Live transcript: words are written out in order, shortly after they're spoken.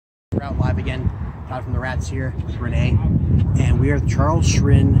We're out live again. Todd from the Rats here with Renee, and we are at the Charles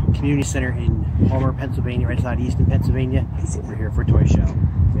Schrin Community Center in Palmer, Pennsylvania, right outside Easton, Pennsylvania. We're here for a toy show.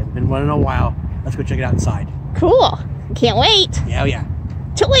 We haven't been one in a while. Let's go check it out inside. Cool. Can't wait. Yeah, oh yeah.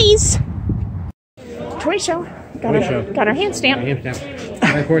 Toys. Toy show. Got our hand stamp.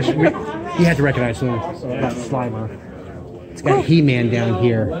 And of course, you have to recognize some that Slimer. It's got He-Man down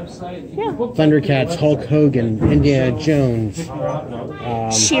here. Yeah. Thundercats, Hulk Hogan, Indiana Jones.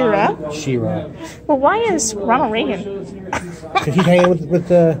 She-Ra. Well, why is Ronald Reagan? Because he's hanging with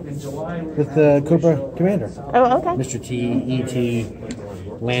the Cobra Commander. Oh, okay. Mr. T, E.T.,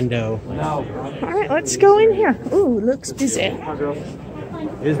 Lando. All right, let's go in here. Ooh, looks busy.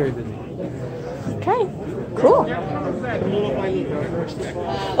 It is very busy. Okay, cool.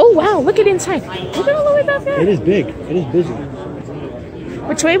 Oh, wow, look at inside. Look at all the way back there. It is big. It is busy.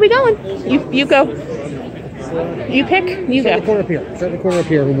 Which way are we going? You go. You pick, you go. Start the corner up here. Start the corner up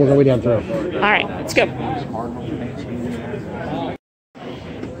here, and we'll go way down through. All right, let's go.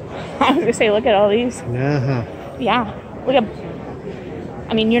 I was going to say, look at all these. Uh-huh. Yeah, look at...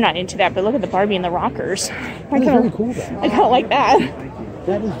 I mean, you're not into that, but look at the Barbie and the rockers. That is very cool, though. I kind of like that.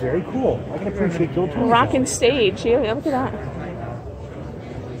 That is very cool. I can appreciate those. Rockin' stage. Yeah, look at that.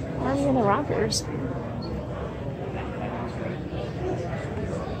 Barbie and the rockers.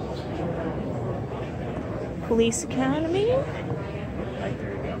 Police Academy.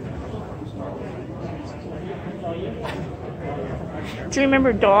 Do you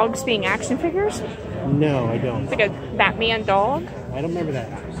remember dogs being action figures? No, I don't. It's like a Batman dog. I don't remember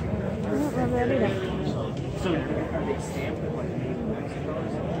that. I don't remember that either.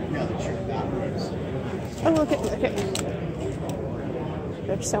 Oh, look at.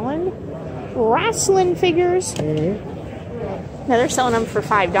 They're selling wrestling figures. Mm-hmm. Now they're selling them for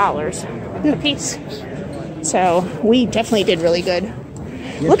 $5 a piece. So we definitely did really good.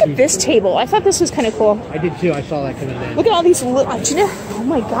 Yes, look at this table. I thought this was kind of cool. I did too. I saw that coming in. Look at all these little, oh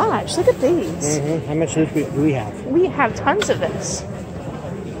my gosh, look at these. Mm-hmm. How much of this do we have? We have tons of this.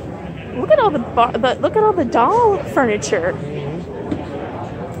 Look at all look at all the doll furniture.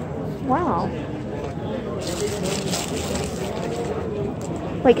 Mm-hmm. Wow.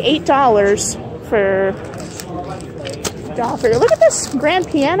 Like $8 for doll figure. Look at this grand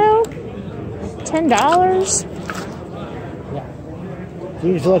piano. $10. Yeah.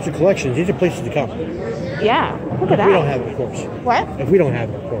 These are lots of collections. These are places to come. Yeah. Look at that. If we don't have it, of course. What? If we don't have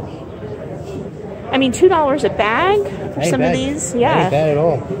it, of course. I mean, $2 a bag for some of these. Yeah. Ain't bad at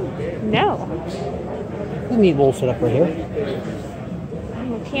all. No. A neat little setup right here.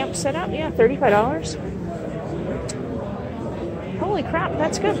 Camp setup. Yeah, $35. Holy crap,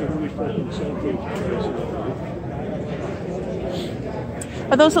 that's good.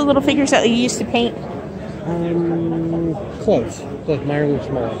 Are those the little figures that you used to paint? Close. Close. Mine are a little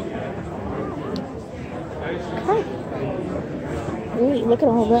smaller. Okay. Wait, look at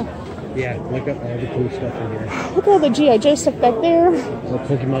all the... Yeah, look at all the cool stuff in here. Look at all the G.I. Joe stuff back there. The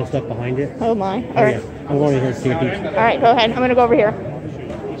Pokemon stuff behind it. Oh my. All right. Yeah. I'm going in here to see a piece. All right, go ahead. I'm going to go over here.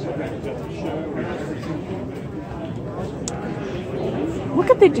 Look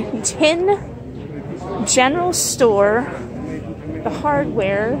at the tin general store, the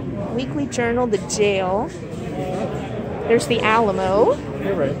hardware, weekly journal, the jail. There's the Alamo.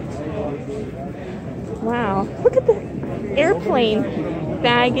 You're right. Wow. Look at the airplane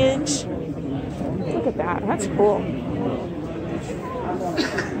baggage. Look at that. That's cool.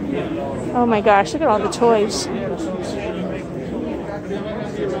 Oh my gosh, look at all the toys.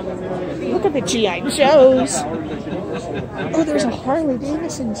 Look at the G.I. Joes. Oh, there's a Harley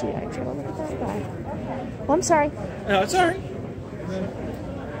Davidson G.I. Joe. Look at that guy. Oh, I'm sorry. No, it's alright.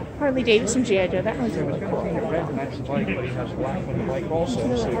 Harley Davidson G.I. Joe. That one's really cool. Harley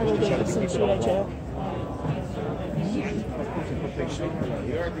Davidson G.I. Joe.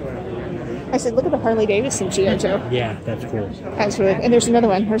 I said, look at the Harley Davidson G.I. Joe. Yeah, that's cool. That's really, and there's another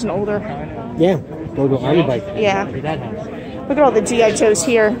one. There's an older. Yeah, logo army bike. Yeah. That house. Look at all the G.I. Joes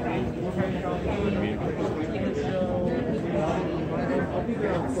here.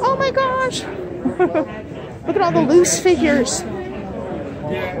 Oh my gosh! Look at all the loose figures.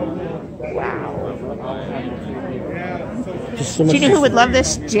 Wow. Just so Do much. you know who would love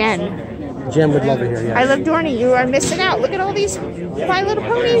this? Jen. Jen would love it here, yeah. I love Dorney. You are missing out. Look at all these My Little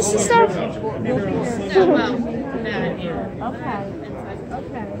Ponies and stuff.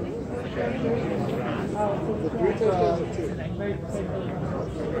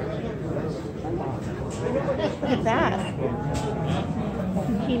 Look at that.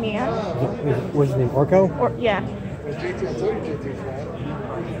 He-Man. What's his name? Orko? Or, yeah.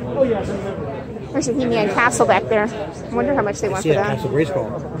 Oh, yeah. There's a He-Man castle back there. I wonder how much they want for that. Castle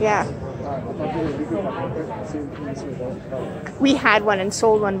Grayskull. Yeah. We had one and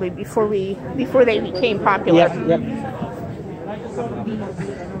sold one before they became popular. Yep.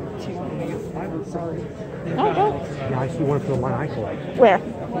 Oh, Yeah, I see one for the one I collect. where?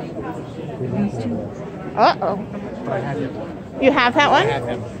 Uh-oh. You have that one? I have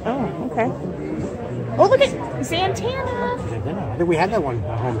him. Oh, okay. Oh, look at Santana. I think we had that one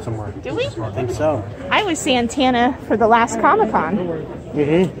at home somewhere. Do we? I think so. I was Santana for the last Comic-Con.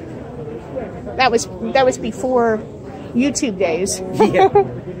 Mm-hmm. That was before YouTube days. Yeah.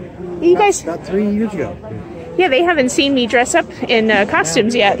 You guys, About 3 years ago. yeah, they haven't seen me dress up in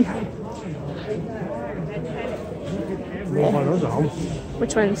costumes yet. We have one of those at home.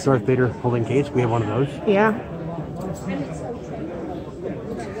 Which ones? Darth Vader holding case. We have one of those. Yeah.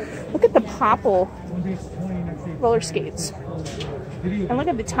 Look at the Popple roller skates. And look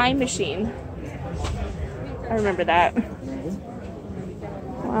at the time machine. I remember that.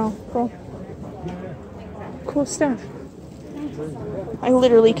 Wow, cool. Cool stuff. I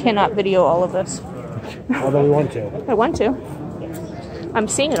literally cannot video all of this. Although we want to. I want to. I'm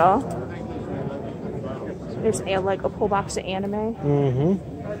seeing it all. There's like a pull box of anime. Mm-hmm.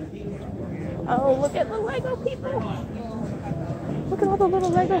 Oh, look at the Lego people. Look at all the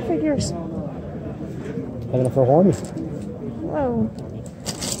little Lego figures. Having a for horn. Whoa.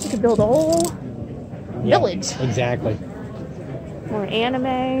 You could build a whole village. Exactly. More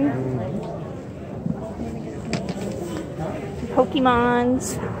anime.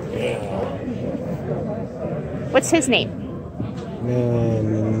 Pokemons. What's his name?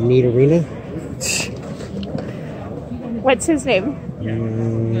 Neat Arena. What's his name?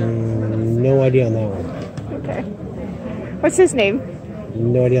 No idea on that one. Okay. What's his name?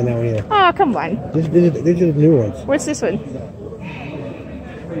 No idea on that one either. Oh, come on. These are the new ones. What's this one?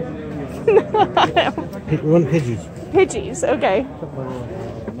 One Pidgeys. Pidgeys, okay.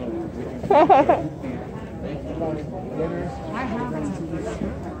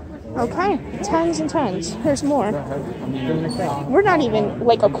 Okay, tons and tons. There's more. We're not even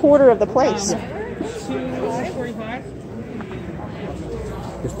like a quarter of the place.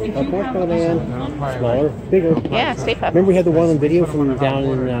 Just Stay Puft Marshmallow Man. Smaller, bigger. Yeah, Stay Puft. Remember we had the one on video from down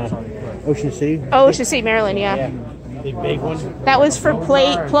in Ocean City? Oh, Ocean City, Maryland, yeah. The big one? That was for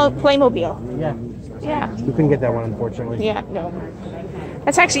Playmobil. Yeah. Yeah. We couldn't get that one, unfortunately. Yeah, no.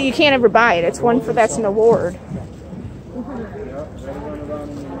 That's actually, you can't ever buy it. It's one for, that's an award.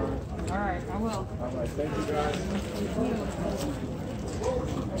 Alright, I will. Thank you guys.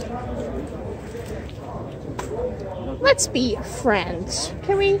 Let's be friends.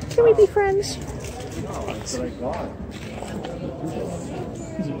 Can we be friends? Thanks. Oh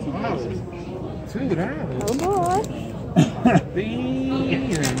boy.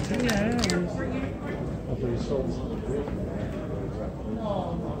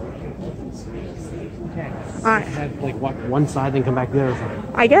 Alright. Had like walk one side, then come back to the other side.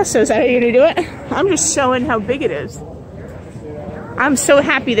 I guess so. Is that how you're gonna do it? I'm just showing how big it is. I'm so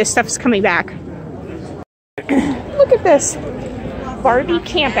happy this stuff's coming back. Look at this. Barbie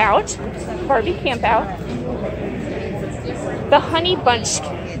Camp Out. Barbie Camp Out. The Honey Bunch.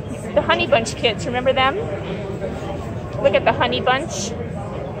 The Honey Bunch kids. Remember them? Look at the Honey Bunch.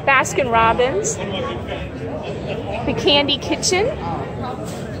 Baskin Robbins. The Candy Kitchen.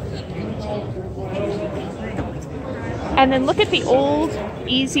 And then look at the old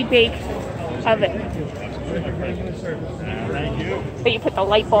Easy Bake Oven. That you put the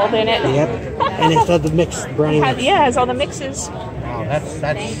light bulb in it. Yep. And it's got the mix brownie mix. Yeah, it has all the mixes. Wow, that's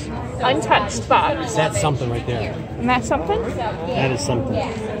Untouched box. that's something right there. Isn't that something? That is something.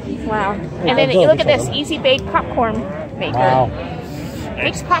 Wow. And then you look at this Easy Bake popcorn maker. Wow.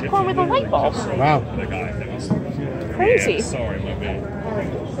 Makes popcorn with a light bulb. Wow. Crazy.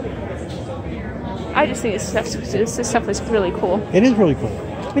 I just think this stuff is really cool. It is really cool.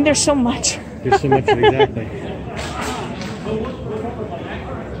 I mean, there's so much. There's so much of it, exactly.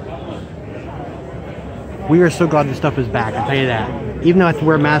 We are so glad this stuff is back, I'll tell you that. Even though I have to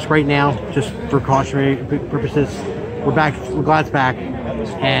wear a mask right now, just for cautionary purposes, we're back. We're glad it's back.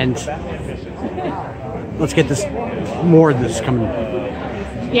 And let's get this, more of this coming.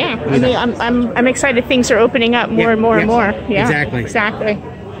 Yeah, I mean, I'm excited things are opening up more and more and more. Yeah, exactly. Exactly.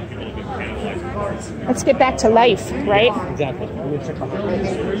 Let's get back to life, right? Exactly. Let me check behind me.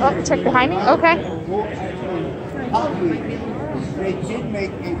 Oh, check behind me? Okay.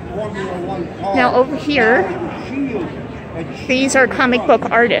 Now over here, these are comic book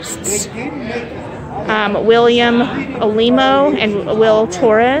artists. William Olimo and Will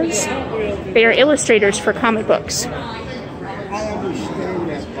Torres. They are illustrators for comic books.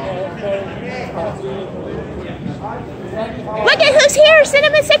 who's here?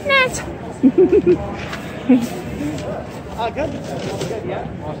 Cinema sickness. Good.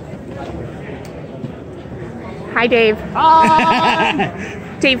 Hi, Dave.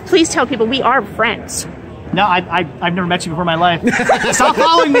 Dave, please tell people we are friends. No, I've never met you before in my life. Stop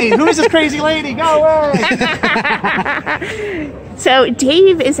following me. Who is this crazy lady? Go away. So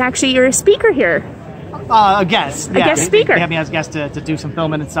Dave is actually your speaker here. A guest. A guest speaker. They have me as a guest to do some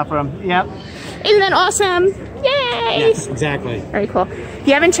filming and stuff for them. Yep. Isn't that awesome? Yay! Yes, exactly. Very cool. If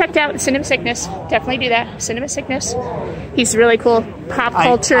you haven't checked out Cinema Sickness, definitely do that. Cinema Sickness. He's really cool. Pop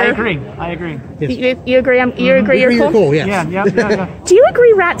culture. I agree. I agree. Yes. You agree? You agree? You're cool. Yes. Yeah. Do you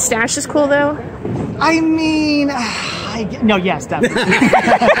agree Rat Stash is cool though? I mean, no, yes, definitely.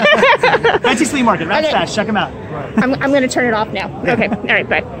 Fancy Flea Market, Rat Stash, check them out. I'm going to turn it off now. Okay. All right.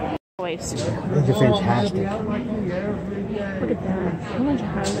 Bye. Boys. These are fantastic. Look at that. How much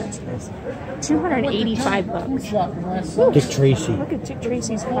highlights this? $285. Dick Tracy. Look at Dick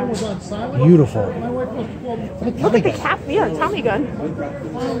Tracy's car. Beautiful. Look at the cap. Yeah, Tommy gun.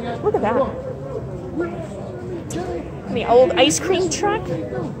 Look at that. And the old ice cream truck.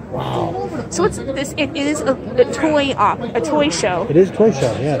 Wow. So what's this? It is a toy show. It is a toy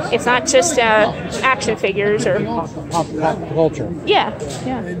show, yes. It's not just action figures or Pop culture. yeah.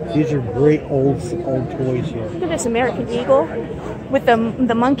 These are great old toys here. Look at this American Eagle with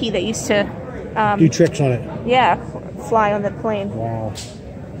the monkey that used to Do tricks on it. yeah, fly on the plane. Wow.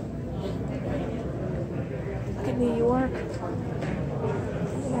 Look at New York.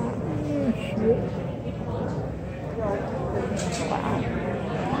 Wow.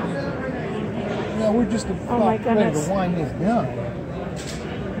 Yeah, we're just Oh my goodness. to wind this down.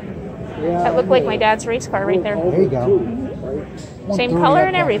 That looked like my dad's race car right there. There you go. Same color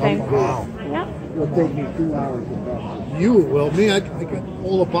and everything. Wow. Yeah. It'll take me 2 hours. You will. Me, I get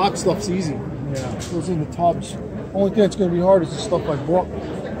all the box stuff's easy. Yeah. Goes in the tubs. Only thing that's going to be hard is the stuff I bought.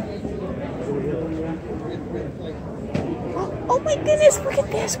 Oh my goodness, look at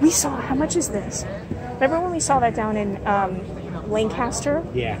this. We saw, how much is this? Remember when we saw that down in Lancaster?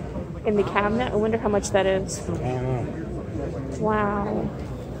 Yeah. In the cabinet? I wonder how much that is. I don't know. Wow.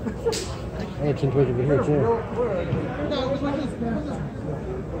 I had some toys over here too.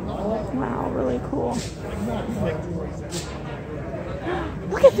 Wow, really cool.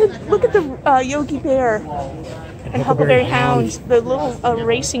 Look at the Yogi Bear and Huckleberry Hound. The little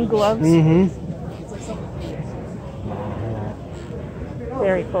racing gloves. Mm-hmm.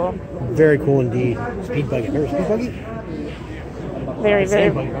 Very cool. Very cool indeed. Speed Buggy. Remember Speed Buggy? Very, Sand very,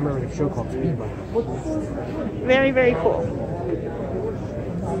 Buggy. I remember the show called Speed Buggy. very, very cool.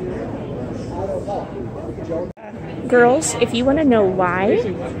 Girls, if you want to know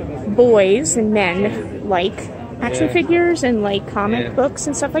why boys and men like action figures and like comic books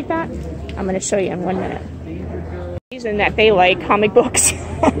and stuff like that, I'm going to show you in 1 minute. The reason that they like comic books.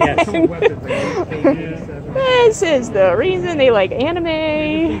 Yes. This is the reason they like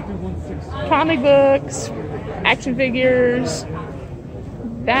anime, comic books, action figures.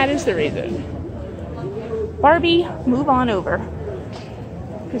 That is the reason. Barbie, move on over.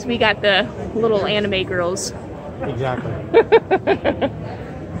 Because we got the little anime girls. Exactly.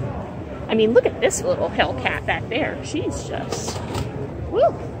 I mean, look at this little Hellcat back there. She's just...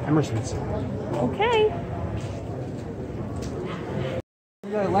 Woo! Emerson's. Okay.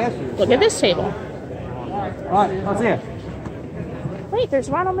 Look at this table. Alright, let's see it. Wait, there's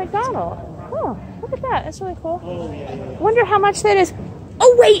Ronald McDonald. Oh, look at that. That's really cool. Wonder how much that is.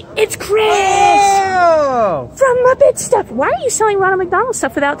 Oh, wait, it's Chris! Oh! From Muppet Stuff. Why are you selling Ronald McDonald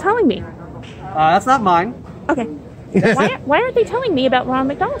stuff without telling me? That's not mine. Okay. Why aren't they telling me about Ronald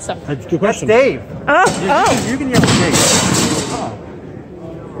McDonald stuff? That's a good question. Dave. Oh. You can yell at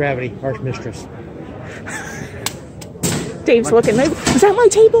Dave. Gravity, harsh mistress. Dave's looking. Is that my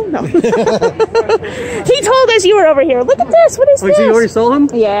table? No. He told us you were over here. Look at this. What is this? So you already sold him?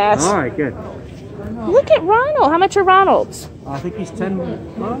 Yes. All right, good. Look at Ronald. How much are Ronald's? I think he's $10.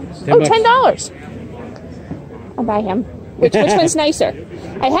 Oh, $10. I'll buy him. Which one's nicer?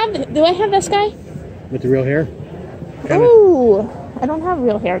 Do I have this guy? With the real hair? Ooh, I don't have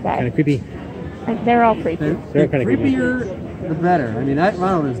real hair guy. Kind of creepy. They're all creepy. They're kind of creepy. creepier, the better. I mean, that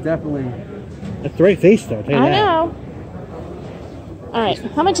Ronald is definitely... That's the right face, though. I'll tell you I that. know. All right,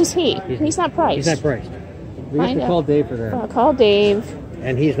 how much is he? He's not priced. He's not priced. We have to call Dave for that. Call Dave.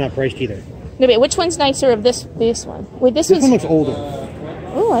 And he's not priced either. No, wait, which one's nicer of this one? Wait, this one looks older.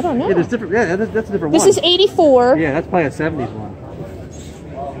 Oh, I don't know. Yeah, there's different. Yeah, that's a different This one. is 84. Yeah, that's probably a 70s one.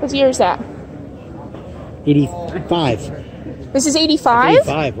 What year is that? 85. This is 85?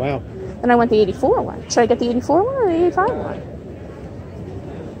 85, wow. And I want the 84 one. Should I get the 84 one or the 85 one?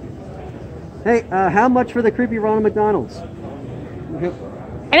 Hey, how much for the creepy Ronald McDonald's? Yep.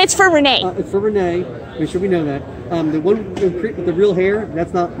 And it's for Renee. It's for Renee. Make sure we know that. The one with the real hair,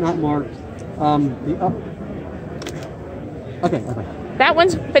 that's not marked. Okay. That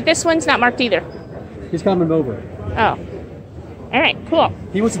one's, but this one's not marked either. He's coming over. Oh. All right, cool.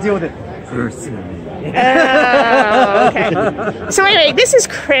 He wants to deal with it personally. Oh, okay. So anyway, this is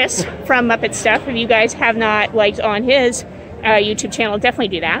Chris from Muppet Stuff. If you guys have not liked on his YouTube channel, definitely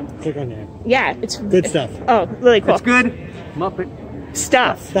do that. Click on there. Yeah, it's Good stuff. Oh, really cool. It's good. Muppet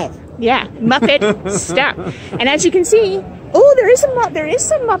Stuff. Stuff. Yeah, Muppet Stuff. And as you can see, oh, there is some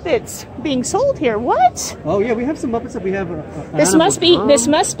Muppets being sold here. What? Oh yeah, we have some Muppets that we have. This must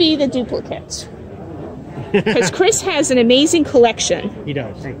be the duplicates. Because Chris has an amazing collection. He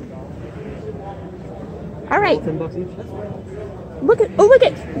does. All right. $10 each. Look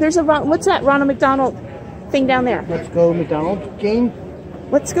at. There's a what's that Ronald McDonald thing down there? Let's go McDonald's game.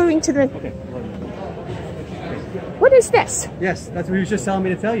 Let's go into the. Okay. What is this? Yes, that's what he was just telling me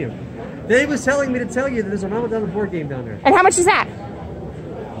to tell you. Dave was telling me to tell you that there's a Ramadan board game down there. And how much is that?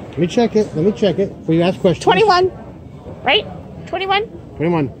 Let me check it. Before you ask questions. 21. Right? 21?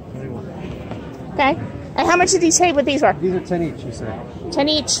 21. Okay. And how much did he say what these were? These are 10 each, he said. 10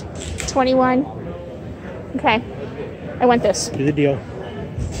 each. 21. Okay. I want this. Do the deal.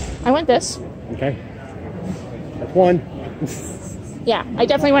 I want this. Okay. That's one. Yeah, I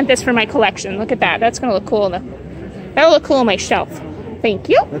definitely want this for my collection. Look at that. That's going to look cool. That'll look cool on my shelf. Thank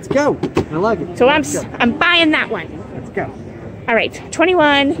you. Let's go. I like it. So I'm buying that one. Let's go. All right.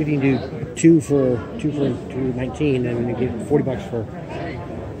 21. You can do two for 19, and you get $40 for.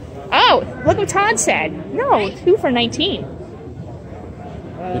 Oh, look what Todd said. No, 2 for 19.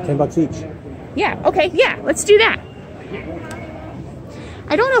 $10 each. Yeah, okay, yeah, let's do that.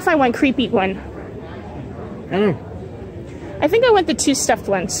 I don't know if I want creepy one. I don't know. I think I want the 2 stuffed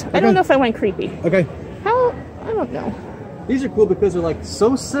ones. I don't know if I want creepy. Okay. How? I don't know. These are cool because they're like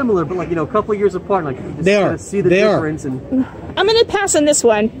so similar, but like, you know, a couple of years apart. Like you just kinda see the difference. And I'm gonna pass on this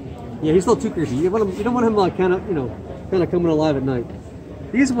one. yeah, he's a little too creepy. You don't want him like kind of coming alive at night.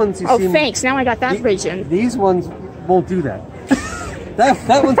 These ones you see. Thanks. Now I got that vision. These ones won't do that.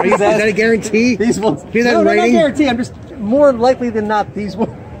 that one's Is that a guarantee? These ones. Hear that No, in not writing? guarantee. I'm just more likely than not these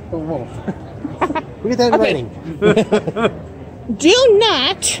won't. We get that in Okay. writing. Do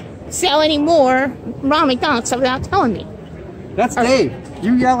not sell any more Ronald McDonald stuff without telling me. That's Dave.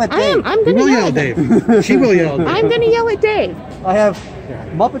 You yell at Dave. I'm You gonna will yell yell at at Dave. Dave. She will yell at Dave. I'm gonna yell at Dave. I have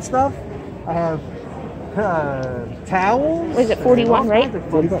Muppet Stuff. I have towels. What is it, 41, right?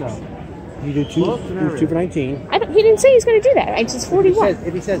 $40. You do two for 19. He didn't say he's gonna do that. It's just 41.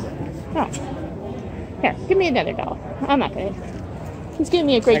 If he says it. No. Here, give me another $1. I'm not gonna. He's giving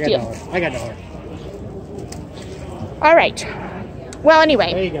me a great deal. I got $1. All right. Well, There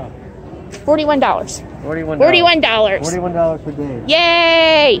anyway, you go. $41. $41. $41. for Dave.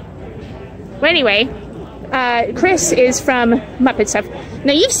 Yay! Well, anyway, Chris is from Muppet Stuff.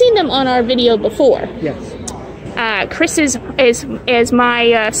 Now, you've seen them on our video before. Yes. Chris is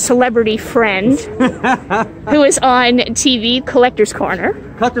my celebrity friend who is on TV, Collector's Corner.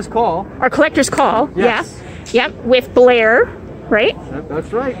 Collector's Call. Or Collector's Call, Yes. yeah. Yep, with Blair, right?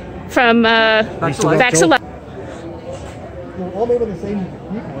 That's right. From Back to Life. Back to Life. All made by the same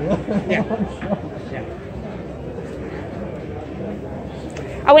people, yeah?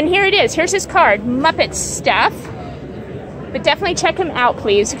 Oh, and here it is. Here's his card, Muppet Stuff. But definitely check him out,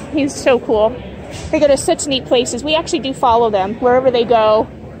 please. He's so cool. They go to such neat places. We actually do follow them wherever they go.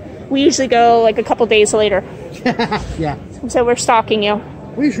 We usually go like a couple days later. Yeah. So we're stalking you.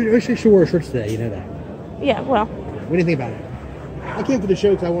 We should wear shirts today, you know that. Yeah, well, What do you think about it? I came for the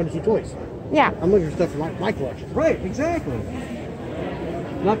show because I wanted to see toys. yeah. I'm looking for stuff for my collection. Right, exactly.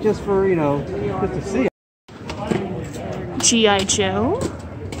 Not just for, you know, just to see it. G.I. Joe.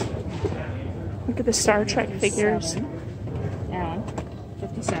 Look at the Star Trek figures. Alan,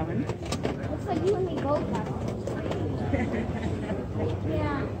 57. Looks like you and me both have.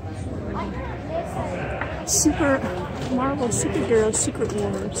 Yeah. Super Marvel Superhero Secret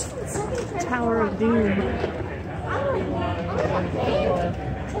Wars. Tower of Doom.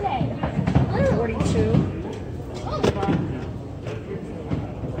 42.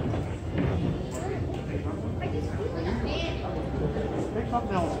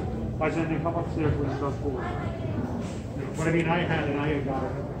 Something else. I said they come upstairs when it's done forward. What I mean, I had got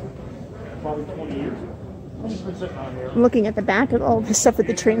it probably 20 years ago. It's been sitting on there. I'm looking at the back of all the stuff with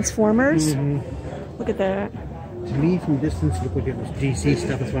the Transformers. Look at that. To me, from distance, it looked like it was DC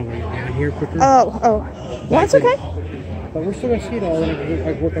stuff. That's why I'm going to get down here quicker. Oh. That's okay. But we're still going to see it all, and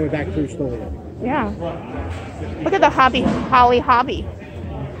I work our way back through slowly. Yeah. Look at the Holly Hobby.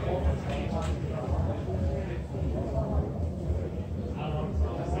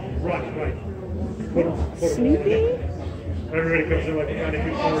 Right, right. Put 'em Snoopy. Everybody comes in like kind of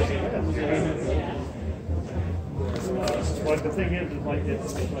good stories. But the thing is like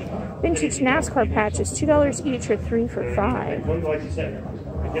it's like Vintage NASCAR patches, $2 each or 3 for $5. like you said,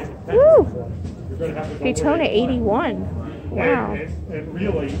 I get the Woo! you're gonna have to go Daytona away 81. Wow. and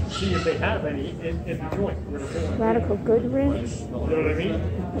really see if they have any in the joint. Radical Goodrich. You know what I mean?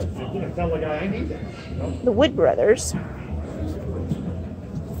 You know, tell the guy I need that. You know? The Wood Brothers.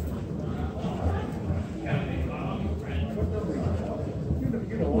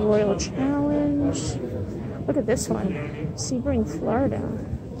 Royal Challenge. Look at this one. Sebring, Florida.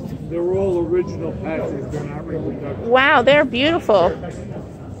 They're all original patches. They're not reproductions. Wow, they're beautiful.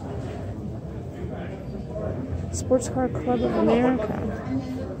 Sports Car Club of America.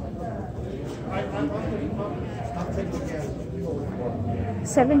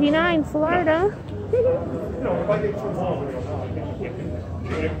 '79, Florida.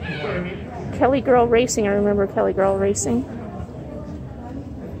 Kelly Girl Racing. I remember Kelly Girl Racing.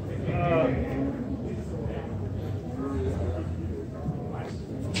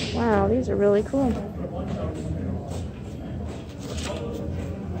 Wow, these are really cool.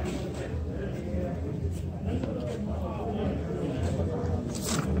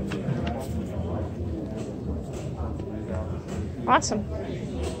 Awesome.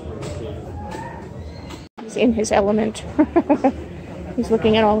 He's in his element. He's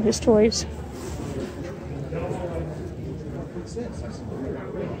looking at all his toys.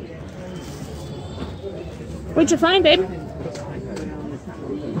 What'd you find, babe?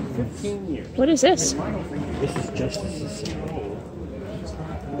 15 years. What is this? This is Justice's.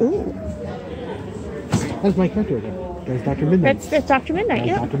 Ooh. That's my character again. There's Dr. Midnight. That's Dr. Midnight,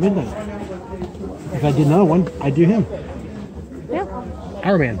 yeah. Dr. Midnight. If I did another one, I'd do him. Yeah.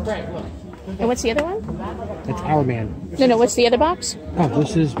 Our Man. And what's the other one? That's Our Man. No, what's the other box? Oh,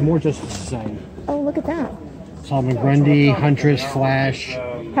 this is more Justice Society. Oh, look at that. Solomon Grundy, Huntress, Flash.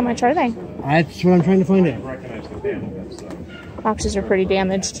 How much are they? That's what I'm trying to find out. Boxes are pretty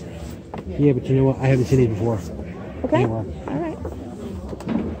damaged. Yeah, but you know what? I haven't seen these before. Okay. Anywhere. All right.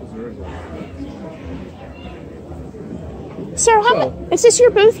 Sir, is this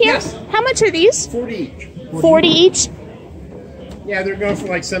your booth here? Yes. How much are these? 40 each. 40 each? Yeah, they're going for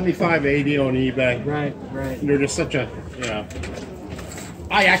like 75, 80 on eBay. Right, right. And they're just such a, you know.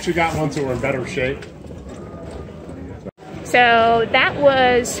 I actually got ones that were in better shape. So that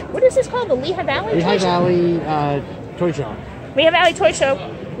was, what is this called? The Lehigh Valley? Lehigh Toy Show? Valley Toy Show. Lehigh Valley Toy Show.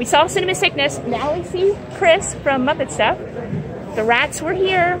 We saw Cinema Sickness. Now we see Chris from Muppet Stuff. The rats were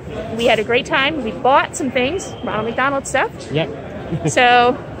here. We had a great time. We bought some things, Ronald McDonald stuff. Yep.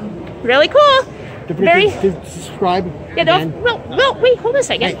 So, really cool. Don't forget to subscribe. Yeah, don't, well, wait, hold on a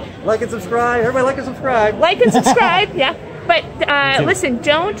second. Hey, like and subscribe. Everybody like and subscribe. Like and subscribe, yeah. But listen,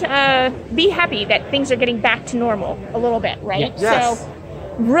 don't be happy that things are getting back to normal a little bit, right? Yes. So,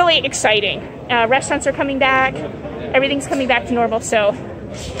 really exciting. Restaurants are coming back. Everything's coming back to normal, so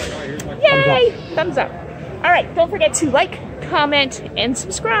yay! Thumbs up. All right, don't forget to like, comment, and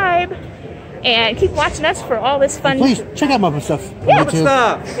subscribe. And keep watching us for all this fun. Please, check out Muppet Stuff. Yeah. Muppet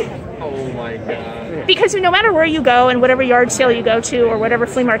Stuff. Oh my God. Because no matter where you go and whatever yard sale you go to or whatever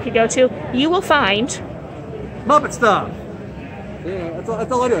flea market you go to, you will find Muppet Stuff. Yeah, that's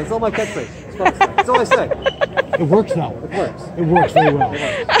all I do. That's all my catchphrase. That's all I say. It works now. It works. It works very well.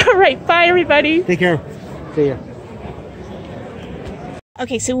 All right, bye everybody. Take care. See ya.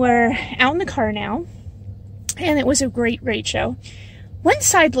 Okay, so we're out in the car now, and it was a great show. One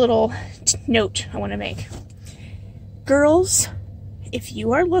side little note I want to make. Girls, if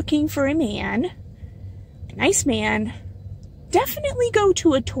you are looking for a man, a nice man, definitely go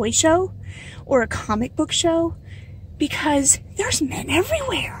to a toy show or a comic book show, because there's men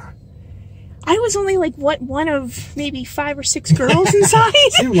everywhere. I was only like, one of maybe 5 or 6 girls inside?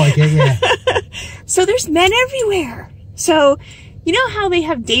 Seemed like it, yeah. So there's men everywhere. So, you know how they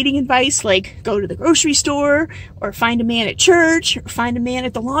have dating advice, like go to the grocery store, or find a man at church, or find a man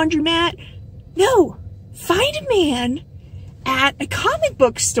at the laundromat? No, find a man at a comic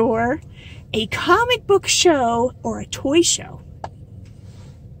book store, a comic book show, or a toy show.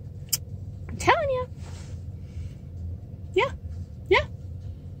 I'm telling you. Yeah.